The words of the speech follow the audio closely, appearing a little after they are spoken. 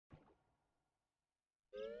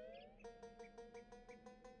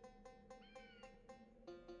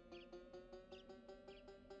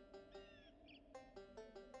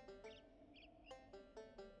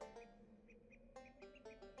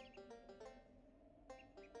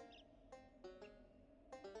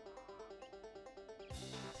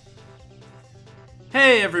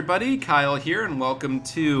Hey everybody, Kyle here, and welcome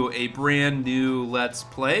to a brand new Let's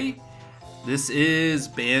Play. This is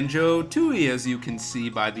Banjo-Tooie, as you can see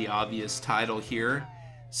by the obvious title here.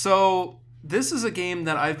 So, this is a game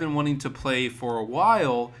that I've been wanting to play for a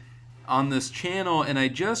while on this channel, and I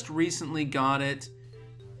just recently got it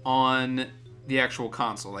on the actual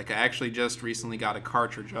console. Like, I actually just recently got a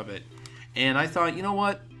cartridge of it. And I thought, you know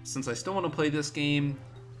what? Since I still want to play this game,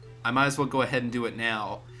 I might as well go ahead and do it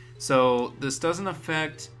now. So this doesn't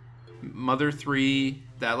affect Mother 3.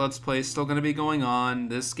 That Let's Play is still going to be going on.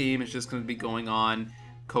 This game is just going to be going on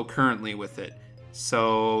concurrently with it.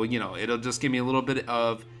 So, you know, it'll just give me a little bit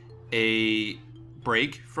of a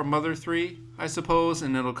break from Mother 3, I suppose,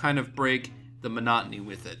 and it'll kind of break the monotony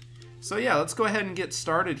with it. So yeah, let's go ahead and get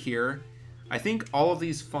started here. I think all of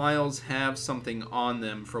these files have something on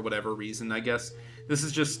them for whatever reason. I guess this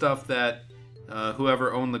is just stuff that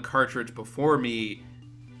whoever owned the cartridge before me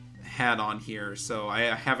had on here, so I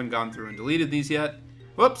haven't gone through and deleted these yet.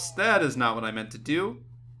 Whoops, that is not what I meant to do.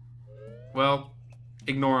 Well,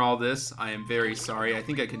 ignore all this. I am very sorry. I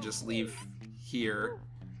think I can just leave here.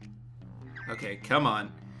 Okay, come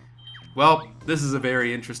on. Well, this is a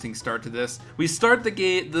very interesting start to this. We start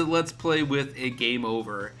the Let's Play with a game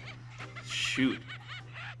over. Shoot.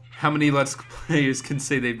 How many Let's Players can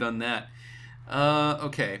say they've done that?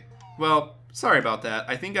 Okay. Well, sorry about that.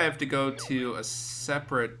 I think I have to go to a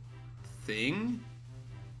separate thing.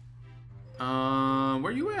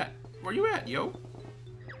 Where you at? Where you at, yo?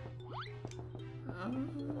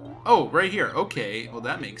 Oh, right here. Okay, well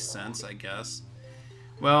that makes sense, I guess.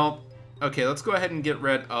 Well, okay, let's go ahead and get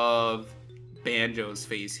rid of Banjo's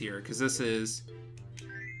face here, because this is...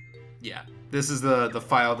 yeah, this is the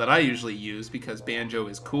file that I usually use, because Banjo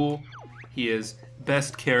is cool. He is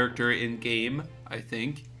best character in game, I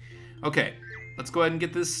think. Okay, let's go ahead and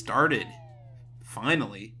get this started.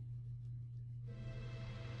 Finally.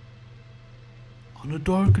 On a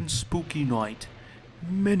dark and spooky night,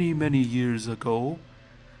 many, many years ago,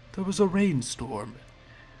 there was a rainstorm.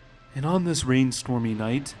 And on this rainstormy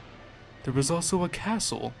night, there was also a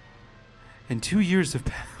castle. And 2 years have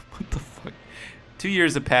passed. What the fuck? 2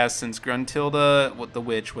 years have passed since Gruntilda, the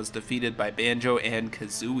witch, was defeated by Banjo and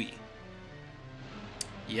Kazooie.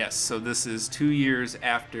 Yes, so this is 2 years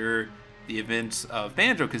after the events of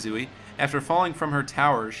Banjo-Kazooie. After falling from her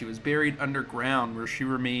tower, she was buried underground, where she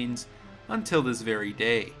remains until this very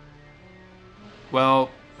day.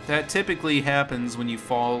 Well, that typically happens when you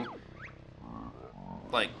fall,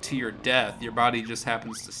 like, to your death. Your body just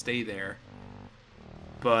happens to stay there.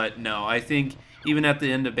 But no, I think even at the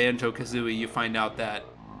end of Banjo-Kazooie, you find out that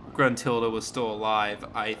Gruntilda was still alive,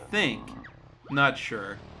 I think. Not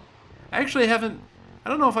sure. I actually haven't... I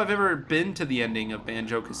don't know if I've ever been to the ending of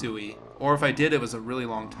Banjo-Kazooie, or if I did, it was a really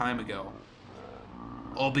long time ago.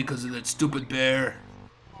 All because of that stupid bear.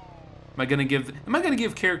 Am I gonna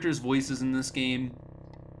give characters voices in this game?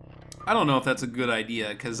 I don't know if that's a good idea,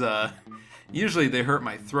 because usually they hurt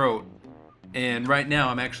my throat, and right now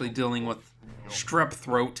I'm actually dealing with strep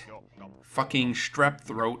throat, fucking strep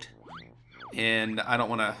throat, and I don't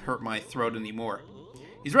want to hurt my throat anymore.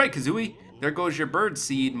 He's right, Kazooie. There goes your bird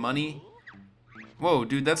seed money. Whoa,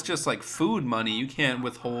 dude, that's just like food money. You can't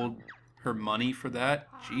withhold her money for that.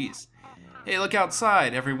 Jeez. Hey, look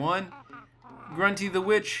outside, everyone. Grunty the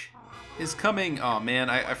Witch is coming. Oh man,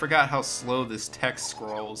 I forgot how slow this text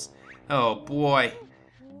scrolls. Oh boy.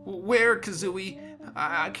 Where, Kazooie?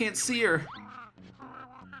 I can't see her.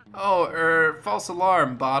 Oh, false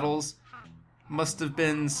alarm, Bottles. Must have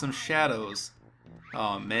been some shadows.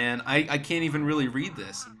 Oh man, I can't even really read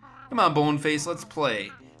this. Come on, Boneface, let's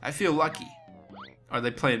play. I feel lucky. Are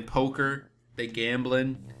they playing poker? They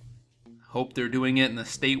gambling? Hope they're doing it in the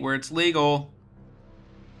state where it's legal.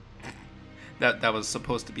 That was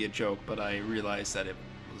supposed to be a joke, but I realized that it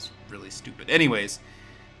was really stupid. Anyways,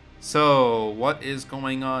 so what is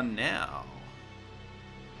going on now?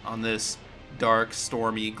 On this dark,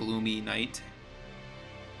 stormy, gloomy night.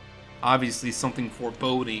 Obviously something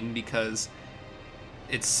foreboding, because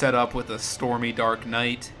it's set up with a stormy, dark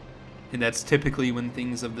night, and that's typically when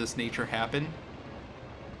things of this nature happen.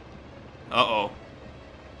 Uh-oh.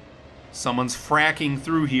 Someone's fracking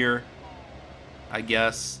through here, I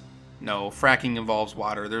guess. No, fracking involves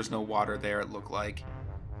water. There's no water there, it looked like.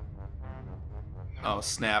 Oh,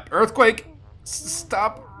 snap. Earthquake!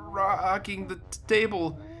 Stop rocking the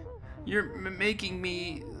table. You're making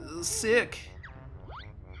me sick.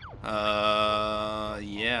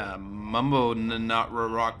 Yeah. Mumbo not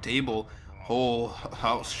rock table. Whole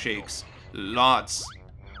house shakes. Lots.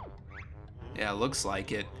 Yeah, looks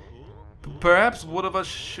like it. Perhaps one of us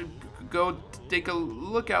should go take a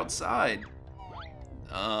look outside.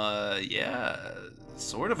 Yeah.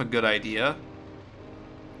 sort of a good idea.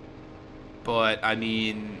 But, I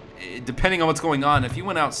mean, depending on what's going on, if you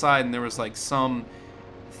went outside and there was, like, some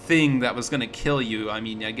thing that was going to kill you, I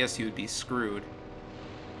mean, I guess you would be screwed.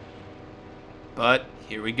 But,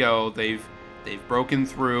 here we go. They've broken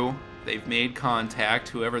through. They've made contact,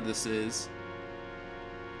 whoever this is.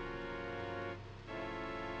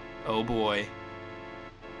 Oh, boy.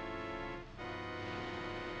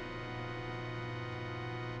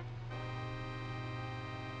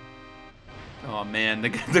 Oh man,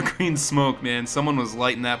 the green smoke, man. Someone was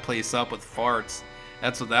lighting that place up with farts.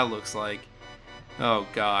 That's what that looks like. Oh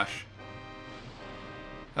gosh.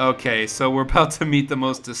 Okay, so we're about to meet the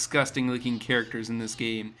most disgusting looking characters in this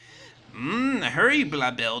game. Hurry,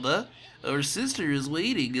 Blabelda. Our sister is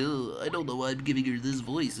waiting. I don't know why I'm giving her this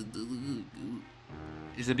voice.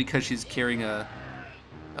 Is it because she's carrying a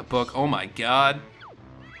book? Oh my god.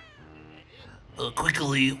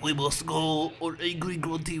 Quickly, we must go, or angry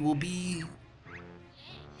Grunty will be...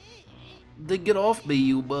 Then get off me,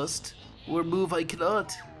 you must, or move I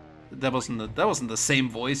cannot. That wasn't the same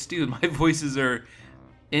voice, dude. My voices are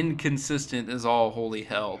inconsistent as all holy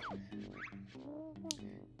hell.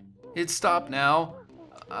 It stopped now.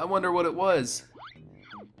 I wonder what it was.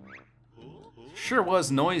 Sure was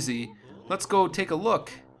noisy. Let's go take a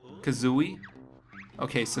look, Kazooie.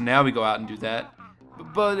 Okay, so now we go out and do that.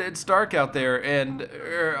 But it's dark out there, and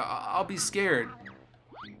I'll be scared.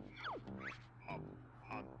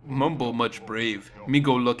 Mumbo much brave. Me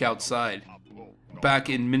go look outside. Back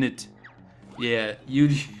in minute. Yeah, you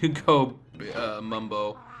go,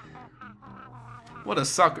 Mumbo. What a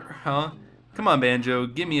sucker, huh? Come on, Banjo,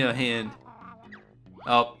 give me a hand.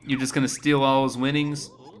 Oh, you're just gonna steal all his winnings?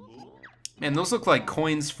 Man, those look like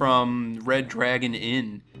coins from Red Dragon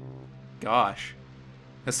Inn. Gosh.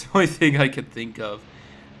 That's the only thing I could think of.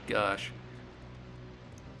 Gosh.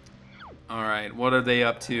 Alright, what are they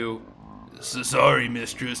up to? So sorry,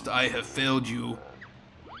 mistress, I have failed you.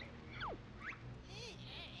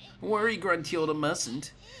 Worry, Gruntilda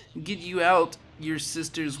mustn't. Get you out, your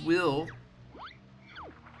sister's will.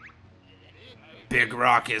 Big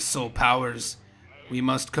Rock has soul powers. We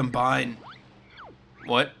must combine.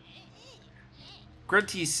 What?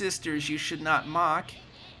 Grunty's sisters you should not mock.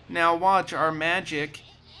 Now watch our magic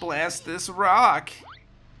blast this rock.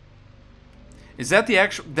 Is that the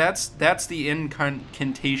actual... That's the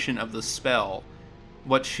incantation of the spell.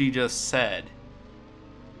 What she just said.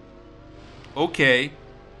 Okay.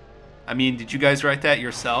 I mean, did you guys write that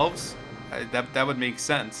yourselves? That would make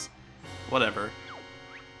sense. Whatever.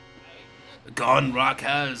 Gone rock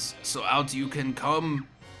has, so out you can come.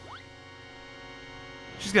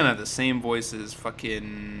 She's gonna have the same voice as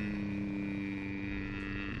fucking...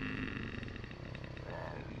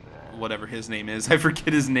 whatever his name is. I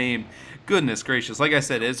forget his name. Goodness gracious. Like I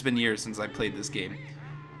said, it's been years since I played this game.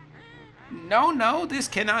 No, this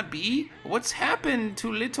cannot be. What's happened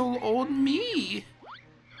to little old me?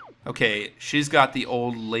 Okay, she's got the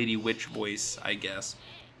old lady witch voice, I guess.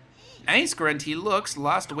 Nice, Grunty looks.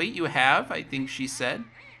 Lost weight you have, I think she said.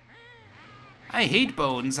 I hate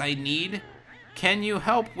bones, I need. Can you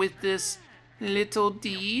help with this little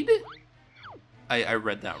deed? I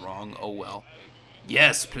read that wrong. Oh well.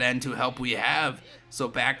 Yes, plan to help we have. So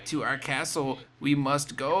back to our castle we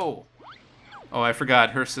must go. Oh, I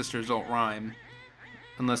forgot. Her sisters don't rhyme.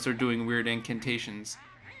 Unless they're doing weird incantations.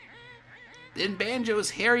 Then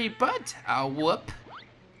Banjo's hairy butt I'll whoop.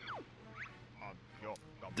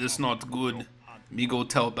 This not good. Me go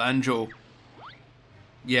tell Banjo.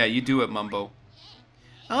 Yeah, you do it, Mumbo.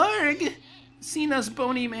 Arg! Seen us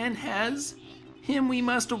bony man has. Him we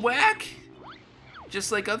must whack.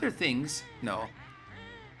 Just like other things. No.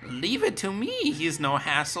 Leave it to me, he's no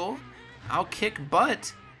hassle. I'll kick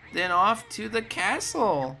butt, then off to the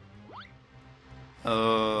castle.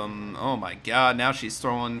 Oh my god, now she's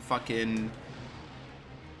throwing fucking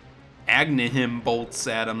Agnihim bolts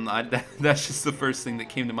at him. That's just the first thing that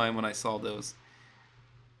came to mind when I saw those.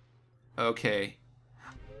 Okay.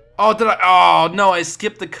 Oh, oh no, I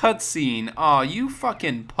skipped the cutscene. Oh, you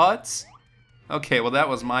fucking putz. Okay, well that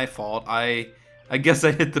was my fault. I guess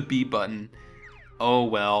I hit the B button. Oh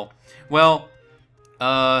well. Well,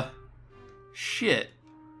 shit.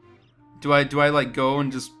 Do I like go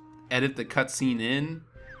and just edit the cutscene in?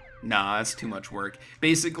 Nah, that's too much work.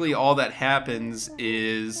 Basically, all that happens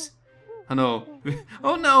is, oh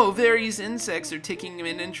no, various insects are taking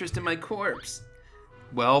an interest in my corpse.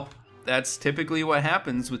 Well, that's typically what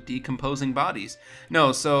happens with decomposing bodies.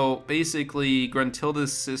 No, so basically,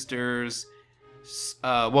 Gruntilda's sisters,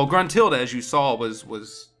 well, Gruntilda, as you saw,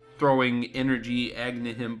 was throwing energy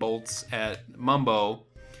Agnihim bolts at Mumbo,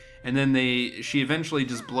 and then she eventually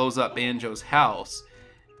just blows up Banjo's house.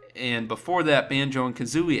 And before that, Banjo and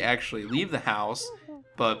Kazooie actually leave the house,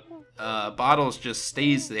 but Bottles just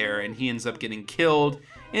stays there, and he ends up getting killed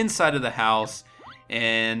inside of the house.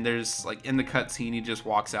 And there's, like, in the cutscene, he just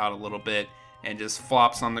walks out a little bit and just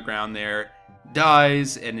flops on the ground there,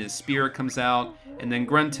 dies, and his spirit comes out. And then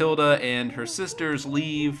Gruntilda and her sisters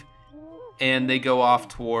leave, and they go off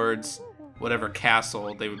towards whatever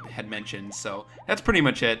castle they had mentioned. So that's pretty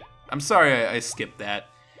much it. I'm sorry I skipped that.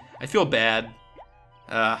 I feel bad.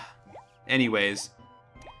 Anyways.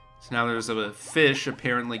 So now there's a fish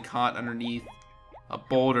apparently caught underneath a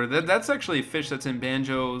boulder. That's actually a fish that's in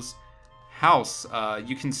Banjo's house.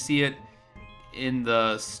 You can see it in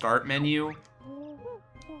the start menu.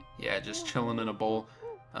 Yeah, just chilling in a bowl.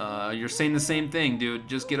 You're saying the same thing, dude.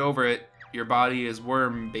 Just get over it. Your body is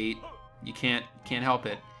worm bait. You can't help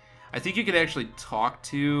it. I think you could actually talk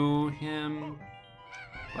to him.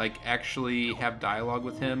 Like, actually have dialogue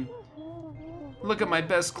with him. Look at my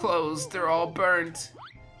best clothes. They're all burnt.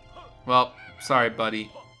 Well, sorry, buddy.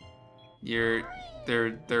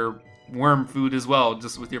 They're worm food as well,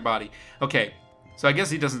 just with your body. Okay, so I guess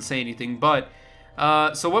he doesn't say anything, but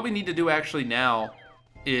so what we need to do actually now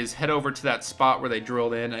is head over to that spot where they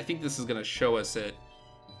drilled in. I think this is gonna show us it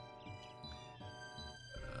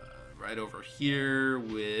right over here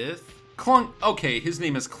with Klung. Okay, his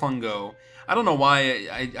name is Klungo. I don't know why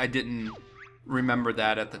I didn't remember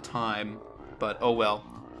that at the time, but oh well.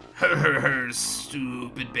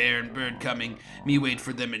 Stupid bear and bird coming. Me wait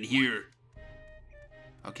for them in here.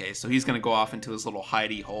 Okay, so he's gonna go off into his little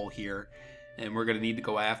hidey hole here, and we're gonna need to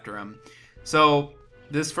go after him. So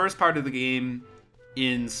this first part of the game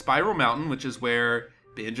in Spiral Mountain, which is where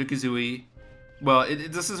Banjo-Kazooie, well,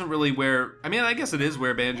 this isn't really where, I mean, I guess it is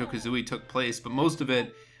where Banjo-Kazooie took place, but most of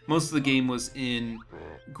the game was in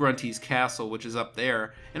Grunty's castle, which is up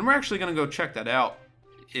there, and we're actually gonna go check that out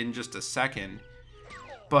in just a second.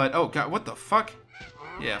 But, oh god, what the fuck?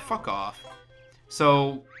 Yeah, fuck off.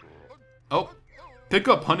 So, oh, pick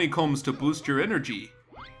up honeycombs to boost your energy.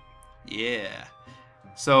 Yeah.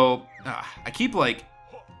 So, I keep like,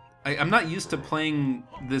 I'm not used to playing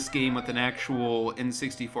this game with an actual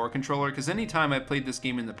N64 controller, because anytime I played this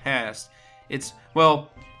game in the past, it's,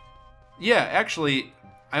 well, yeah, actually,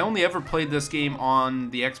 I only ever played this game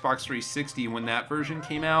on the Xbox 360 when that version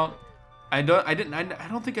came out. I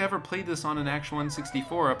don't think I ever played this on an actual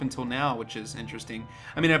N64 up until now, which is interesting.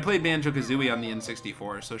 I mean, I played Banjo-Kazooie on the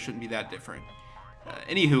N64, so it shouldn't be that different.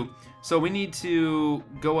 Anywho, so we need to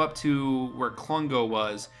go up to where Klungo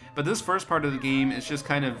was, but this first part of the game is just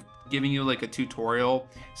kind of giving you like a tutorial.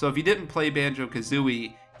 So if you didn't play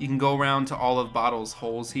Banjo-Kazooie, you can go around to all of Bottle's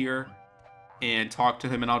holes here and talk to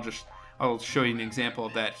him, and I'll show you an example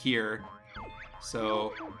of that here.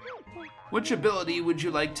 So, which ability would you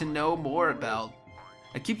like to know more about?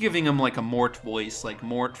 I keep giving him like a Mort voice, like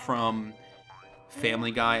Mort from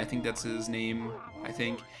Family Guy. I think that's his name, I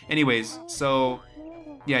think. Anyways, so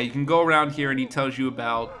yeah, you can go around here and he tells you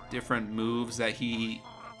about different moves that he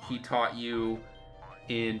taught you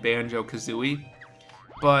in Banjo-Kazooie.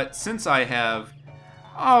 But since I have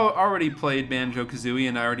already played Banjo-Kazooie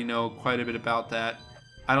and I already know quite a bit about that,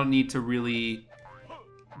 I don't need to really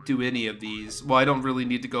do any of these. Well, I don't really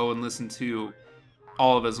need to go and listen to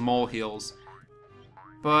all of his molehills.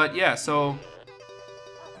 But yeah, so,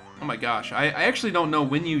 oh my gosh, I actually don't know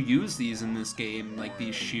when you use these in this game, like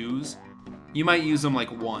these shoes. You might use them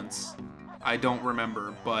like once. I don't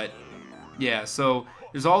remember, but yeah, so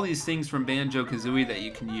there's all these things from Banjo-Kazooie that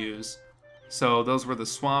you can use. So those were the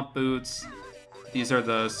swamp boots. These are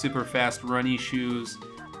the super fast runny shoes.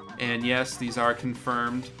 And yes, these are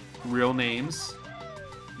confirmed real names.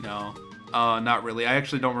 No, not really. I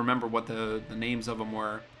actually don't remember what the names of them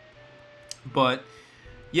were. But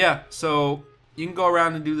yeah, so you can go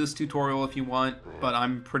around and do this tutorial if you want, but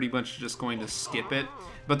I'm pretty much just going to skip it.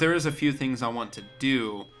 But there is a few things I want to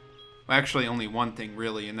do. Well, actually, only one thing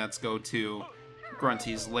really, and that's go to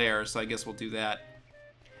Grunty's lair, so I guess we'll do that.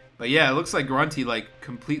 But yeah, it looks like Grunty like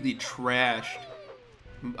completely trashed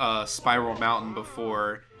Spiral Mountain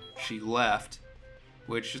before she left,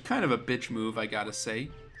 which is kind of a bitch move, I gotta say.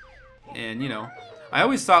 And you know, I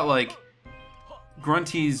always thought like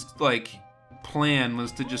Grunty's like plan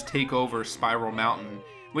was to just take over Spiral Mountain,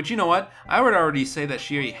 which, you know what, I would already say that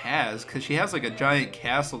she already has, because she has like a giant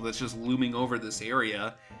castle that's just looming over this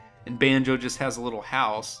area, and Banjo just has a little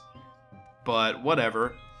house. But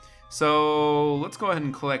whatever. So let's go ahead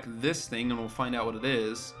and collect this thing and we'll find out what it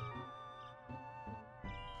is.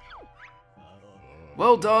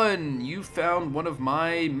 Well done! You found one of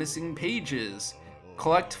my missing pages.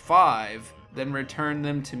 Collect 5, then return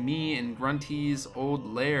them to me in Grunty's old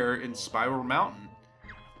lair in Spiral Mountain.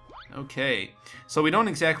 Okay, so we don't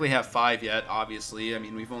exactly have 5 yet, obviously. I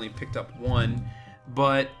mean, we've only picked up 1,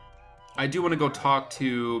 but I do want to go talk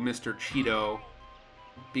to Mr. Cheato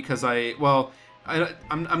because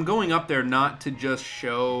I'm going up there not to just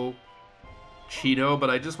show Cheato, but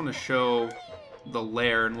I just want to show the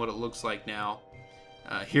lair and what it looks like now.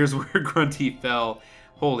 Here's where Grunty fell.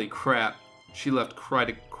 Holy crap. She left quite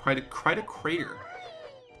a crater.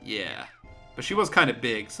 Yeah. But she was kind of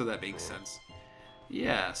big, so that makes sense.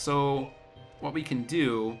 Yeah, so what we can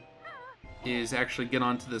do is actually get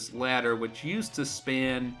onto this ladder, which used to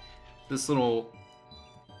span this little,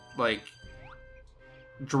 like,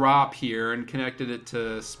 drop here and connected it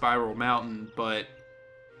to Spiral Mountain, but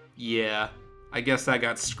yeah, I guess that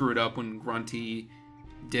got screwed up when Grunty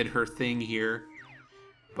did her thing here.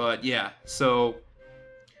 But yeah, so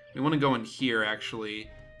we want to go in here, actually,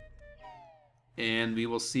 and we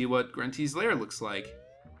will see what Grunty's lair looks like.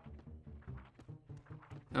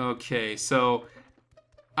 Okay, so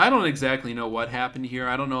I don't exactly know what happened here.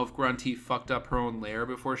 I don't know if Grunty fucked up her own lair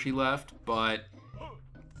before she left, but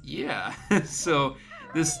yeah. So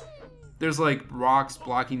there's like rocks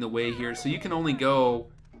blocking the way here, so you can only go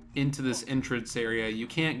into this entrance area. You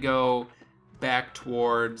can't go back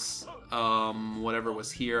towards whatever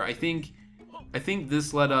was here. I think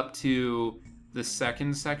this led up to the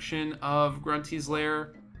second section of Grunty's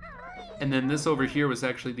lair, and then this over here was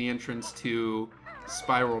actually the entrance to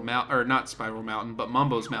Spiral Mountain, or not Spiral Mountain, but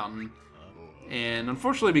Mumbo's Mountain. And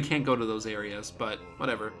unfortunately we can't go to those areas, but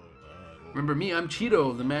whatever. Remember me, I'm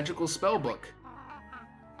Cheato, the magical spellbook.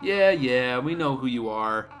 Yeah, we know who you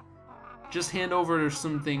are. Just hand over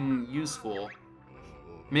something useful.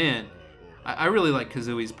 Man, I really like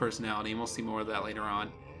Kazooie's personality, and we'll see more of that later on.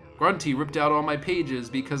 Grunty ripped out all my pages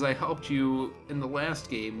because I helped you in the last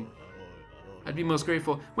game. I'd be most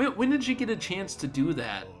grateful. When did she get a chance to do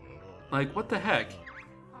that? Like, what the heck?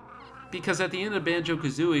 Because at the end of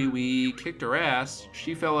Banjo-Kazooie, we kicked her ass.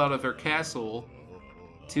 She fell out of her castle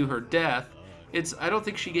to her death. I don't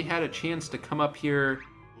think she had a chance to come up here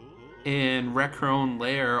and wreck her own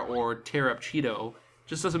lair or tear up Cheato.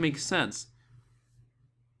 Just doesn't make sense.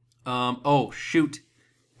 Oh, shoot.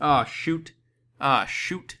 Ah, shoot. Ah,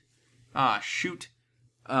 shoot. Ah, shoot.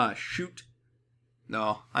 Ah, shoot.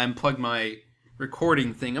 No, I unplugged my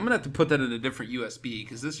recording thing. I'm gonna have to put that in a different USB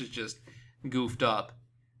because this is just goofed up.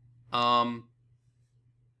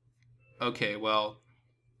 Okay, well,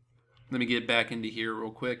 let me get back into here real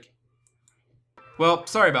quick. Well,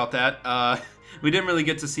 sorry about that. We didn't really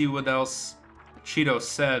get to see what else Cheato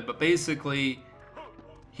said, but basically,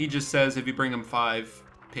 he just says if you bring him 5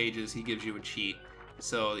 pages, he gives you a cheat.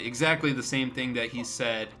 So exactly the same thing that he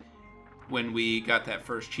said when we got that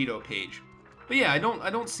first Cheato page. But yeah, I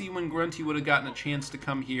don't see when Grunty would have gotten a chance to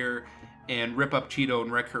come here and rip up Cheato and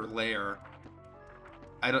wreck her lair.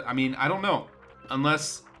 I mean, I don't know.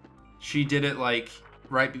 Unless she did it, like,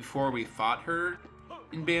 right before we fought her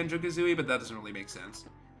in Banjo-Kazooie, but that doesn't really make sense.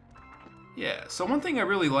 Yeah, so one thing I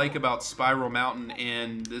really like about Spiral Mountain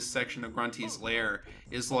and this section of Grunty's lair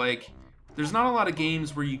is, like, there's not a lot of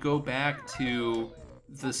games where you go back to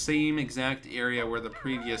the same exact area where the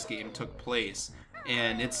previous game took place.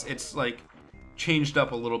 And it's like, changed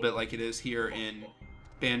up a little bit like it is here in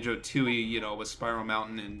Banjo-Tooie, you know, with Spiral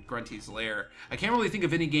Mountain and Grunty's lair. I can't really think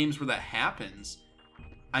of any games where that happens.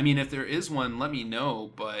 I mean, if there is one, let me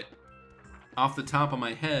know, but off the top of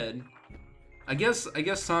my head, I guess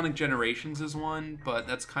Sonic Generations is one, but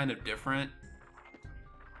that's kind of different.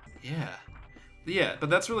 Yeah, but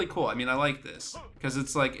that's really cool. I mean, I like this because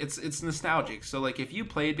it's like it's nostalgic. So like if you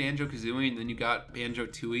played Banjo-Kazooie and then you got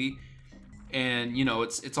Banjo-Tooie, and you know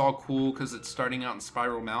it's all cool because it's starting out in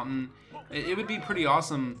Spiral Mountain, it would be pretty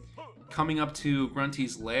awesome coming up to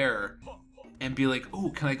Grunty's lair and be like, oh,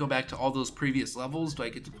 can I go back to all those previous levels? Do I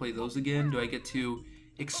get to play those again? Do I get to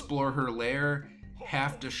explore her lair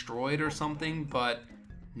half destroyed or something? But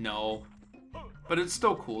no. But it's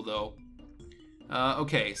still cool though.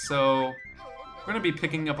 Okay, so we're going to be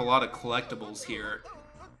picking up a lot of collectibles here.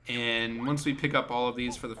 And once we pick up all of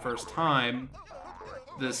these for the first time,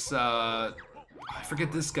 this, I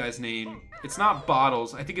forget this guy's name. It's not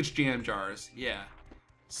Bottles, I think it's Jam Jars, yeah.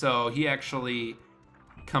 So he actually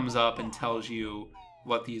comes up and tells you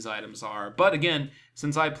what these items are. But again,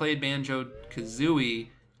 since I played Banjo-Kazooie,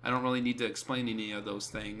 I don't really need to explain any of those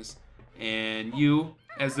things. And you,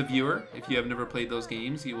 as the viewer, if you have never played those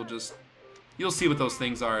games, you'll see what those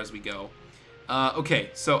things are as we go. Okay,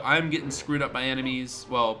 so I'm getting screwed up by enemies.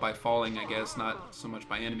 Well, by falling, I guess, not so much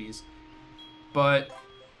by enemies. But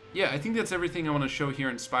yeah, I think that's everything I want to show here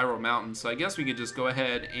in Spiral Mountain. So I guess we could just go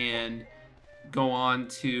ahead and go on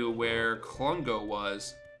to where Klungo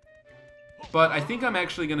was. But I think I'm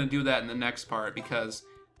actually going to do that in the next part because,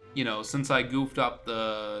 you know, since I goofed up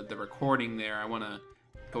the recording there, I want to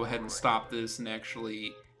go ahead and stop this and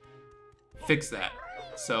actually fix that.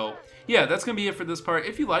 So, yeah, that's going to be it for this part.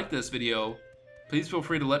 If you like this video, please feel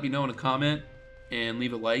free to let me know in a comment and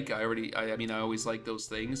leave a like. I always like those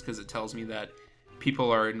things because it tells me that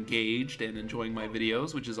people are engaged and enjoying my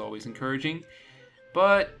videos, which is always encouraging.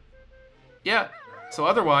 But, yeah. So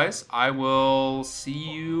otherwise, I will see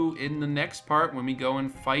you in the next part when we go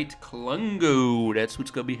and fight Klungo. That's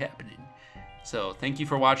what's going to be happening. So thank you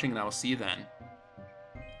for watching, and I will see you then.